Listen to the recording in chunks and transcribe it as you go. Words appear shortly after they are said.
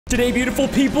Today, beautiful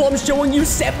people, I'm showing you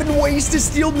 7 ways to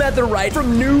steal netherite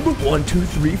from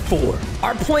Noob1234.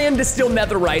 Our plan to steal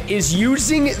netherite is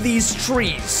using these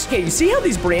trees. Okay, you see how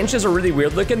these branches are really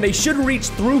weird looking? They should reach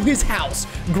through his house,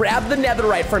 grab the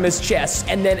netherite from his chest,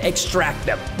 and then extract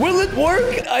them. Will it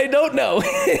work? I don't know.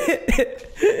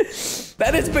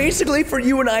 That is basically for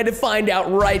you and I to find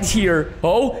out right here.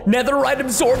 Oh, netherite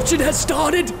absorption has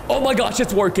started. Oh my gosh,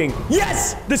 it's working.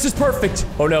 Yes, this is perfect.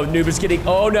 Oh no, Noob is getting,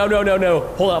 oh no.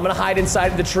 Hold on, I'm gonna hide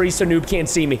inside the tree so Noob can't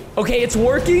see me. Okay, it's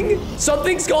working.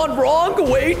 Something's gone wrong,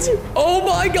 wait. Oh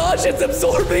my gosh, it's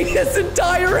absorbing this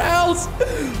entire house.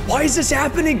 Why is this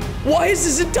happening? Why is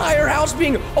this entire house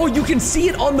being, oh, you can see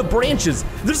it on the branches.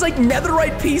 There's like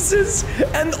netherite pieces.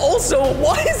 And also,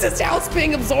 why is this house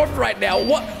being absorbed right now?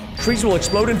 What? Trees will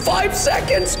explode in 5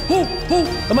 seconds. Oh,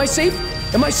 am I safe?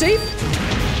 Am I safe?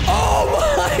 Oh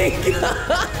my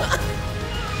God.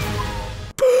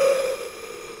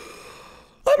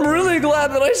 I'm really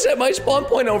glad that I set my spawn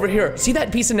point over here. See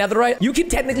that piece of netherite? You can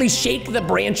technically shake the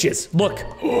branches. Look. 3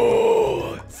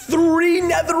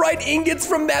 netherite ingots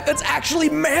from that. That's actually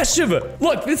massive.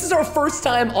 Look, this is our first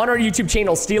time on our YouTube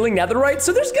channel stealing netherite,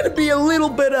 so there's gonna be a little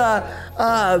bit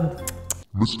of,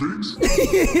 mistakes?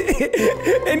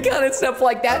 and kind of stuff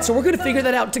like that. So we're gonna figure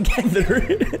that out together.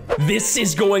 This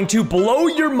is going to blow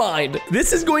your mind.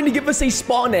 This is going to give us a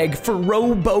spawn egg for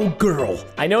Robo Girl.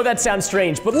 I know that sounds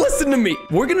strange, but listen to me.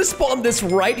 We're gonna spawn this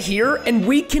right here, and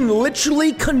we can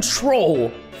literally control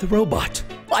the robot.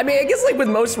 I mean, I guess like with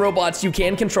most robots, you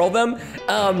can control them.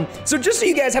 So just so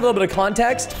you guys have a little bit of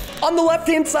context, on the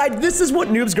left-hand side, this is what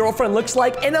Noob's girlfriend looks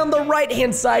like, and on the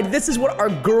right-hand side, this is what our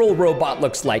girl robot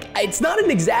looks like. It's not an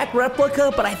exact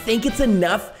replica, but I think it's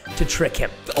enough to trick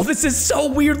him. Oh, this is so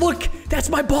weird. Look, that's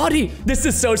my body. This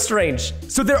is so strange.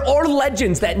 So there are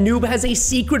legends that Noob has a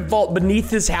secret vault beneath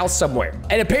his house somewhere,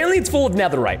 and apparently it's full of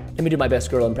netherite. Let me do my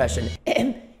best girl impression.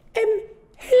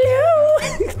 Hello.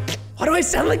 Why do I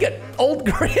sound like an old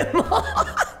grandma?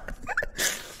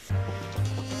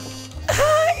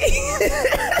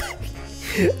 Hi.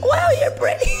 Wow, you're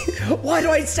pretty. Why do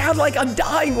I sound like I'm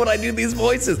dying when I do these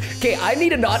voices? Okay, I need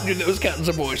to not do those kinds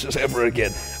of voices ever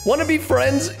again. Want to be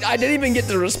friends? I didn't even get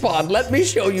to respond. Let me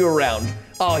show you around.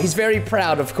 Oh, he's very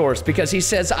proud, of course, because he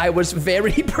says I was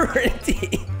very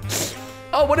pretty.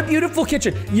 Oh, what a beautiful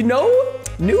kitchen. You know,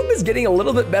 Noob is getting a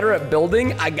little bit better at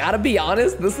building. I gotta be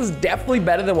honest, this is definitely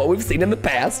better than what we've seen in the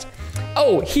past.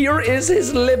 Oh, here is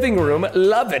his living room.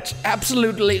 Love it.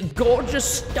 Absolutely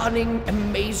gorgeous, stunning,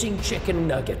 amazing chicken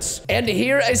nuggets. And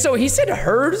here, so he said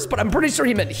hers, but I'm pretty sure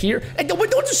he meant here. Hey,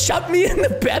 don't just shut me in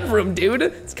the bedroom, dude.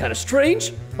 It's kind of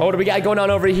strange. Oh, what do we got going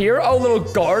on over here? Oh, little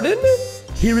garden.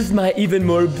 Here is my even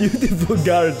more beautiful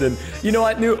garden. You know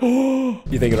what, Noob?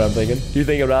 You thinking what I'm thinking? You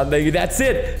thinking what I'm thinking? That's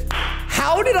it.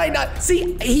 How did I not?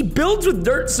 See, he builds with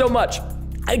dirt so much.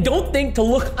 I don't think to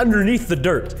look underneath the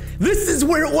dirt. This is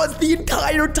where it was the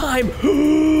entire time.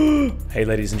 Hey,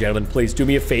 ladies and gentlemen, please do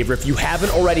me a favor. If you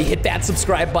haven't already, hit that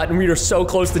subscribe button. We are so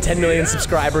close to 10 million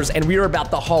subscribers, and we are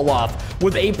about to haul off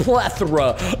with a plethora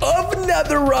of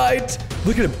netherite.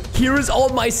 Look at him. Here is all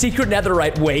my secret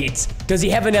netherite. Wait, does he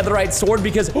have a netherite sword?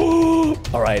 Because, all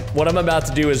right, what I'm about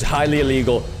to do is highly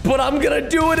illegal, but I'm gonna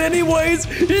do it anyways.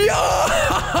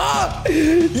 Yeah!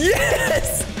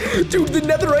 Yes! Dude, the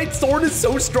netherite sword is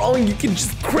so strong, you can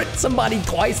just crit somebody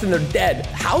twice and they're dead.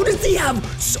 How does he have,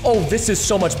 oh, this is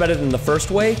so much better than the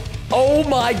first way. Oh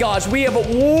my gosh, we have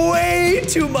way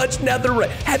too much netherite.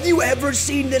 Have you ever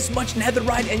seen this much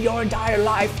netherite in your entire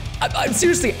life? I'm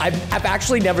seriously, I've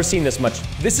actually never seen this much.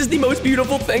 This is the most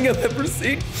beautiful thing I've ever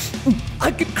seen.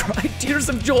 I could cry tears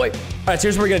of joy. All right, so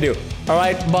here's what we're gonna do. All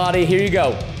right, body, here you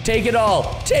go. Take it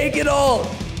all, take it all.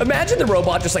 Imagine the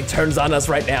robot just like turns on us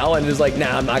right now and is like,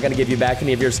 nah, I'm not gonna give you back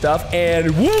any of your stuff.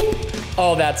 And whoop!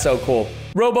 Oh, that's so cool.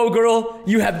 Robo Girl,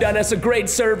 you have done us a great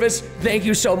service. Thank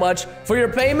you so much. For your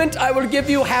payment, I will give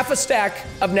you half a stack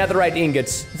of netherite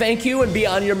ingots. Thank you and be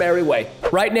on your merry way.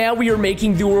 Right now, we are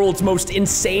making the world's most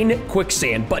insane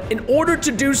quicksand, but in order to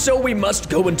do so, we must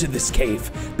go into this cave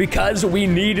because we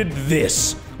needed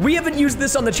this. We haven't used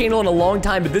this on the channel in a long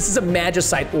time, but this is a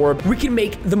magicite orb. We can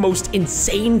make the most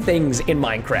insane things in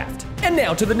Minecraft. And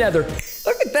now to the nether.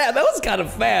 Look at that, that was kind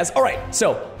of fast. All right,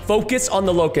 so focus on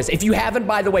the locust. If you haven't,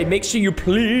 by the way, make sure you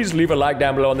please leave a like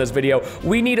down below on this video.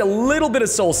 We need a little bit of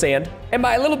soul sand. And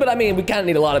by a little bit, I mean, we kind of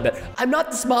need a lot of it. I'm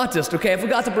not the smartest, okay? I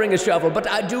forgot to bring a shovel, but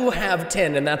I do have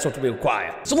 10, and that's what we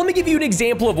require. So let me give you an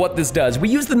example of what this does. We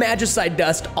use the magicite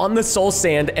dust on the soul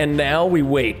sand, and now we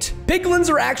wait. Piglins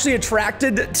are actually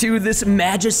attracted to this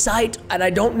magicite, and I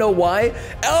don't know why.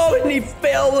 Oh, and he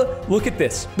fell. Look at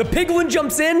this. The piglin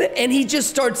jumps in, and he just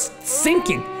starts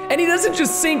sinking. And he doesn't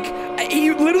just sink,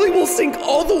 he literally will sink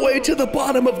all the way to the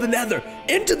bottom of the nether,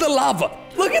 into the lava.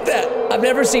 Look at that. I've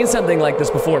never seen something like this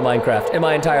before in Minecraft in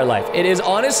my entire life. It is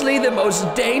honestly the most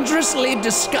dangerously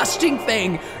disgusting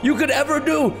thing you could ever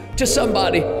do to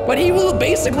somebody. But he will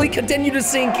basically continue to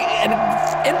sink and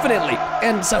infinitely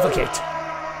and suffocate.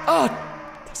 Oh,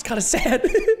 that's kind of sad.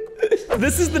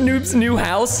 This is the noob's new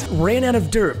house. Ran out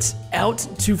of dirt. Out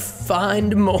to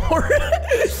find more.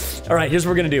 All right, here's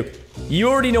what we're gonna do. You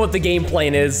already know what the game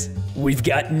plan is. We've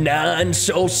got 9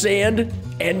 soul sand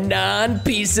and 9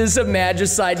 pieces of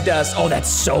magicite dust. Oh, that's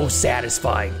so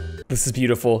satisfying. This is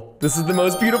beautiful. This is the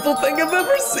most beautiful thing I've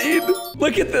ever seen.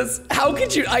 Look at this. How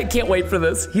could you? I can't wait for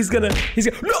this. He's gonna,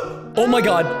 no. Oh my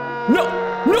God. No,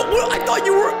 I thought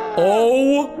you were.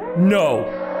 Oh no.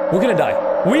 We're gonna die.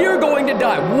 We are going to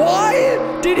die. Why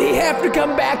did he have to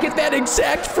come back at that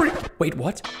exact Wait,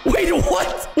 what? Wait,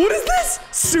 what? What is this?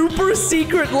 Super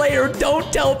secret lair.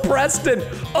 Don't tell Preston.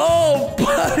 Oh,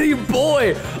 buddy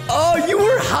boy. Oh, you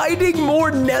were hiding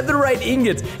more netherite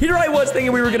ingots. Here I was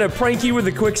thinking we were gonna prank you with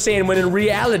the quicksand when in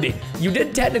reality, you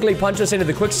did technically punch us into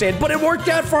the quicksand, but it worked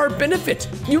out for our benefit.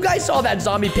 You guys saw that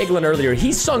zombie piglin earlier.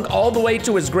 He sunk all the way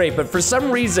to his grave, but for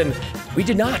some reason, we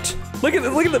did not. Look at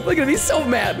this, look at him, he's so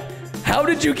mad. How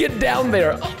did you get down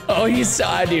there? Oh, he's so,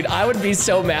 dude, I would be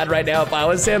so mad right now if I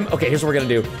was him. Okay, here's what we're gonna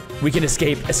do. We can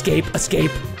escape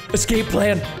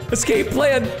plan.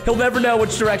 He'll never know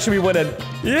which direction we went in.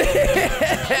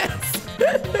 Yes!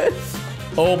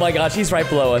 Oh my gosh, he's right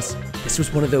below us. This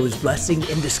was one of those blessing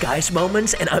in disguise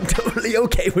moments, and I'm totally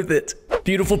okay with it.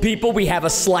 Beautiful people, we have a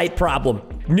slight problem.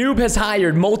 Noob has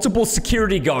hired multiple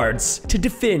security guards to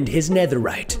defend his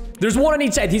netherite. There's one on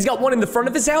each side. He's got one in the front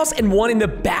of his house and one in the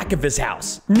back of his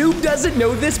house. Noob doesn't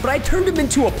know this, but I turned him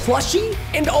into a plushie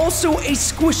and also a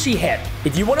squishy head.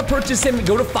 If you want to purchase him,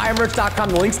 go to firemerch.com.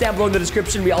 The link's down below in the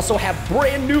description. We also have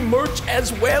brand new merch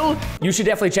as well. You should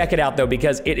definitely check it out though,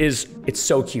 because it's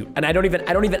so cute. And I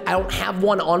don't have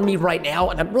one on me right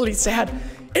now, and I'm really sad.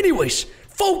 Anyways,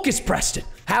 focus, Preston.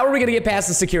 How are we gonna get past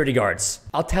the security guards?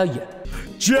 I'll tell you.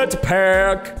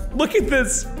 Jetpack. Look at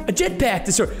this. A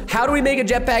jetpack. How do we make a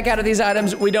jetpack out of these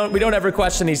items? We don't ever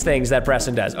question these things that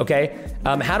Preston does, okay?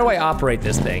 How do I operate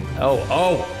this thing? Oh.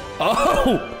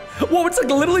 Whoa, it's like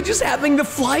literally just having the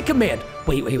fly command.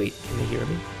 Wait. Can they hear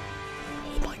me?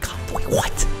 Oh my God, wait,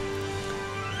 what?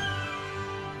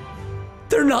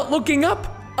 They're not looking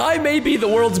up. I may be the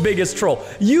world's biggest troll.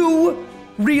 You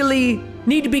really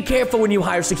need to be careful when you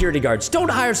hire security guards. Don't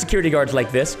hire security guards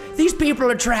like this. These people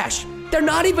are trash. They're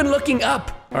not even looking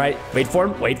up. All right, wait for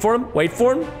him.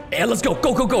 And let's go.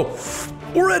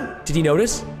 We're in. Did he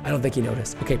notice? I don't think he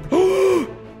noticed. Okay.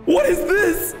 What is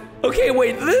this? Okay,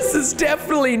 wait, this is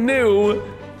definitely new.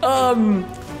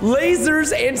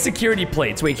 Lasers and security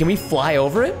plates. Wait, can we fly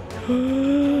over it?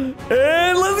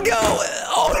 And let's go.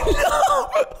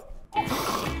 Oh no.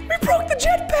 We broke the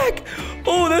jetpack.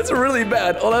 Oh, that's really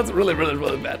bad. Oh, that's really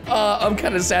bad. I'm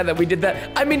kind of sad that we did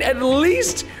that. I mean, at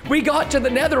least we got to the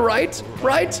netherite,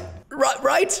 right?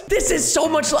 Right? This is so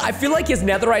much, I feel like his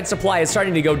netherite supply is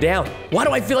starting to go down. Why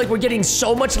do I feel like we're getting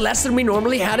so much less than we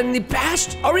normally had in the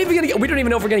past? Are we even gonna get, we don't even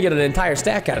know if we're gonna get an entire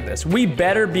stack out of this. We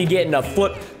better be getting a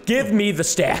foot. Give me the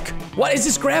stack. What is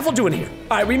this gravel doing here?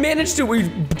 All right, we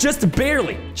just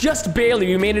barely,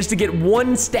 we managed to get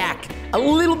 1 stack, a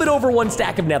little bit over 1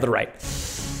 stack of netherite.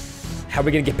 How are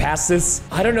we gonna get past this?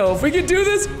 I don't know if we can do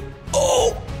this.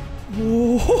 Oh!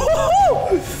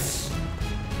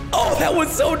 Oh, that was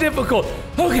so difficult.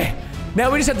 Okay, now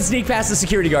we just have to sneak past the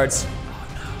security guards.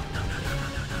 Oh, no.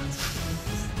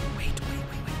 Wait.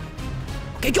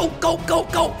 Okay, go.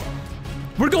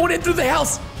 We're going in through the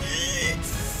house.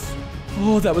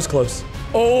 Oh, that was close.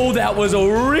 Oh, that was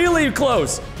really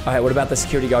close. All right, what about the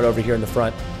security guard over here in the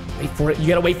front? Wait for it. You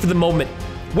gotta wait for the moment.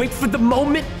 Wait for the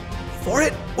moment.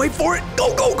 Wait for it. Go.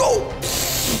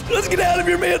 Let's get out of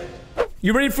here, man.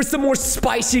 You ready for some more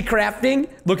spicy crafting?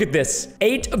 Look at this.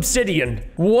 8 obsidian,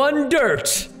 1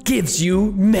 dirt gives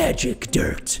you magic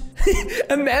dirt.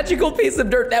 A magical piece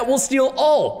of dirt that will steal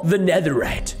all the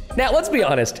netherite. Now, let's be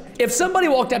honest. If somebody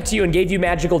walked up to you and gave you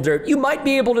magical dirt, you might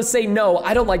be able to say, no,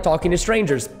 I don't like talking to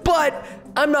strangers. But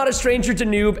I'm not a stranger to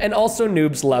Noob, and also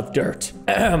noobs love dirt.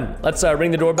 Let's ring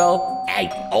the doorbell.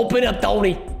 Hey, open up,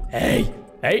 Tony. Hey,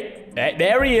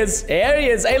 there he is.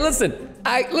 Hey, listen,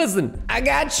 I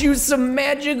got you some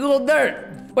magical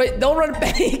dirt. Wait, don't run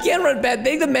back. You can't run back.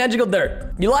 Take the magical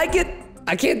dirt. You like it?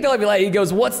 I can't tell if you like it. He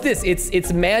goes, what's this?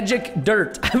 It's magic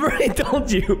dirt. I've already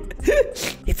told you.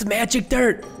 It's magic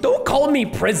dirt. Don't call me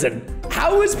prison.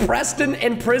 How is Preston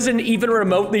and prison even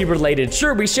remotely related?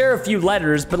 Sure, we share a few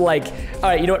letters, but like, all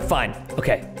right, you know what? Fine.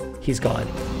 Okay, he's gone.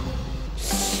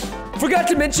 forgot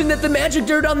to mention that the magic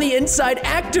dirt on the inside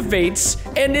activates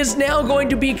and is now going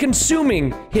to be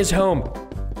consuming his home.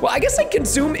 Well, I guess like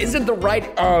consume isn't the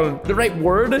right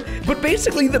word, but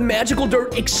basically the magical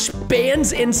dirt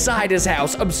expands inside his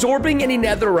house, absorbing any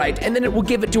netherite, and then it will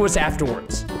give it to us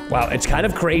afterwards. Wow, it's kind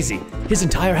of crazy. His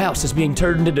entire house is being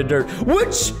turned into dirt,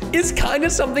 which is kind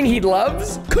of something he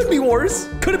loves. Could be worse.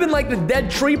 Could have been like the dead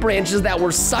tree branches that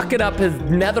were sucking up his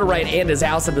netherite and his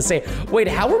house at the same. Wait,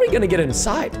 how are we gonna get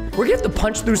inside? We're gonna have to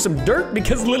punch through some dirt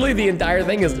because literally the entire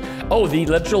thing is, oh, the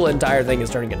literal entire thing is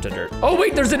turning into dirt. Oh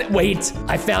wait, wait,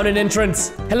 I found an entrance.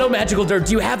 Hello, magical dirt,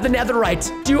 do you have the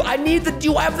netherite? Do you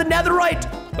have the netherite?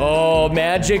 Oh,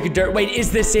 magic dirt, wait,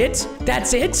 is this it?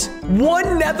 That's it?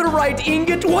 One netherite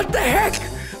ingot, what the heck?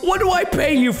 What do I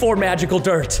pay you for, magical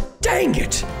dirt? Dang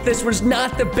it. This was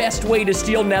not the best way to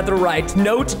steal netherite.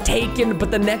 Note taken,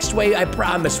 but the next way, I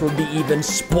promise, will be even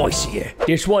spicier.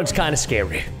 This one's kind of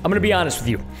scary. I'm gonna be honest with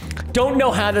you. Don't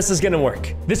know how this is gonna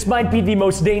work. This might be the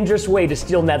most dangerous way to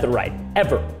steal netherite,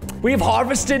 ever. We have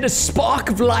harvested a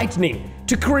spark of lightning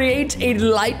to create a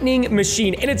lightning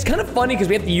machine. And it's kind of funny because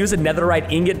we have to use a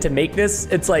netherite ingot to make this.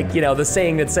 It's like, you know, the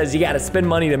saying that says you gotta spend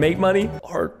money to make money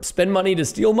or spend money to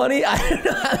steal money. I don't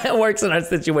know how that works in our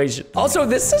situation. Also,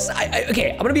 this is,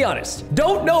 okay, I'm gonna be honest.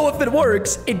 Don't know if it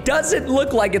works. It doesn't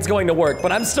look like it's going to work,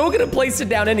 but I'm still gonna place it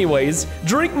down anyways.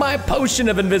 Drink my potion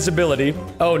of invisibility.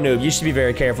 Oh, Noob, you should be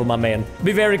very careful, my man.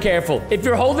 Be very careful. If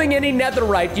you're holding any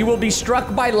netherite, you will be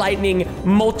struck by lightning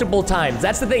multiple times.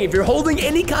 That's the thing. If you're holding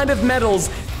any kind of metals,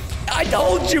 I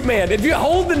told you, man, if you're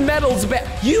holding metals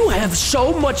back, you have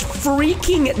so much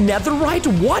freaking netherite.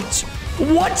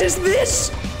 What is this?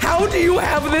 How do you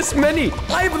have this many?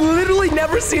 I've literally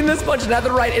never seen this much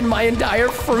netherite in my entire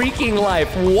freaking life.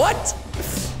 What?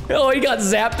 Oh, he got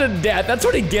zapped to death. That's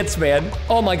what he gets, man.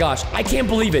 Oh my gosh, I can't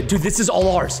believe it. Dude, this is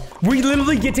all ours. We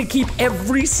literally get to keep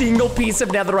every single piece of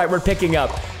netherite we're picking up.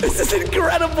 This is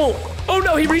incredible. Oh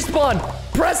no, he respawned.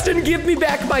 Preston, give me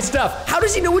back my stuff. How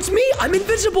does he know it's me? I'm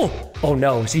invisible. Oh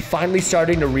no, is he finally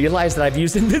starting to realize that I've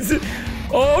used invisible?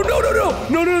 Oh,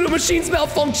 no, machine's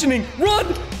malfunctioning.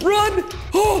 Run.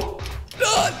 Oh,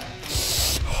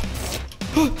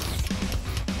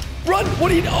 run,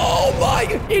 what are you, oh my,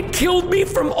 it killed me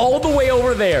from all the way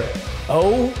over there.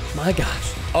 Oh my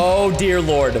gosh. Oh dear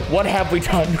Lord, what have we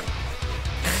done?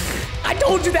 I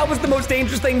told you that was the most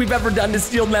dangerous thing we've ever done to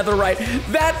steal netherite.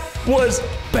 That was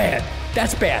bad.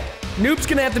 That's bad. Noob's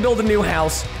gonna have to build a new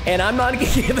house, and I'm not gonna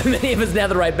give him any of his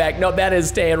netherite back. No, that is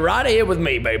staying right here with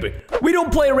me, baby. We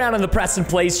don't play around on the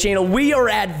PrestonPlayz channel. We are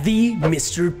at the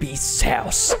Mr. Beast's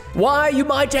house. Why, you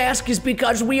might ask, is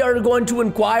because we are going to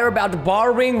inquire about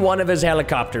borrowing one of his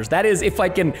helicopters. That is, if I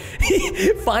can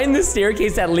find the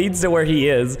staircase that leads to where he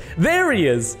is. There he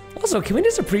is. Also, can we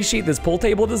just appreciate this pool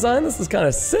table design? This is kind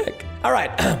of sick. All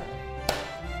right.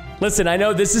 Listen, I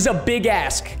know this is a big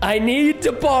ask. I need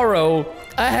to borrow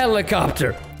a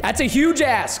helicopter. That's a huge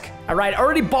ask. All right,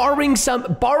 already borrowing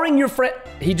your friend.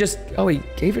 He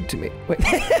gave it to me. Wait.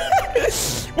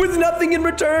 With nothing in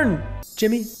return.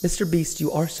 Jimmy, Mr. Beast,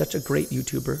 you are such a great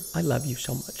YouTuber. I love you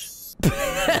so much.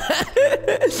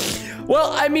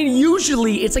 Well, I mean,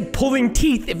 usually it's like pulling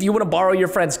teeth if you want to borrow your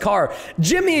friend's car.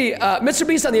 Jimmy, Mr.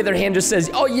 Beast, on the other hand, just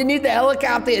says, oh, you need the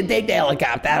helicopter? Take the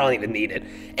helicopter. I don't even need it.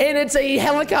 And it's a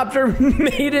helicopter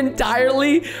made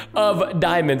entirely of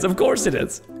diamonds. Of course it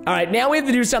is. All right, now we have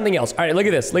to do something else. All right, look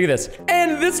at this. Look at this.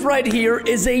 And this right here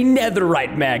is a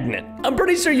netherite magnet. I'm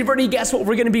pretty sure you've already guessed what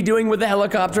we're going to be doing with the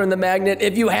helicopter and the magnet.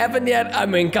 If you haven't yet, I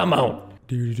mean, come on.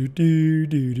 We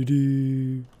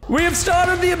have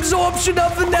started the absorption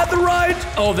of the netherite.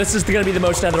 Oh, this is gonna be the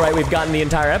most netherite we've gotten the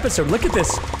entire episode. Look at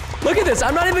this. Look at this.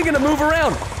 I'm not even gonna move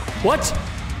around. What?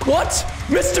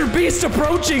 Mr. Beast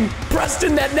approaching.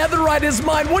 Preston, that netherite is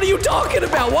mine. What are you talking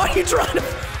about? Why are you trying to...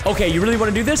 Okay, you really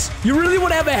wanna do this? You really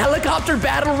wanna have a helicopter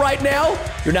battle right now?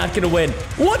 You're not gonna win.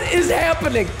 What is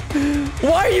happening?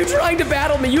 Why are you trying to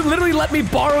battle me? You literally let me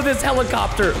borrow this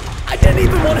helicopter. I didn't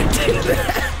even wanna do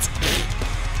that.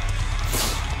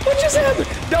 What just happened?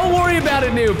 Don't worry about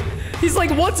it, Noob. He's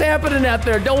like, what's happening out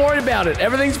there? Don't worry about it.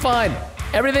 Everything's fine.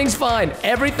 Everything's fine.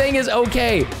 Everything is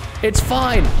okay. It's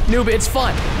fine. Noob, it's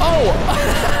fine. Oh.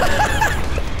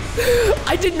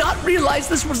 I did not realize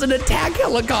this was an attack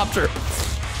helicopter.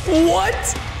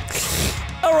 What?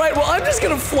 All right, well, I'm just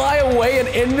gonna fly away and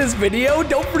end this video.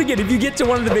 Don't forget, if you get to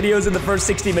one of the videos in the first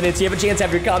 60 minutes, you have a chance to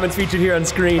have your comments featured here on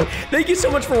screen. Thank you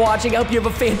so much for watching. I hope you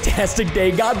have a fantastic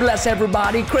day. God bless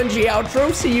everybody. Cringy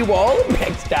outro. See you all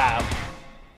next time.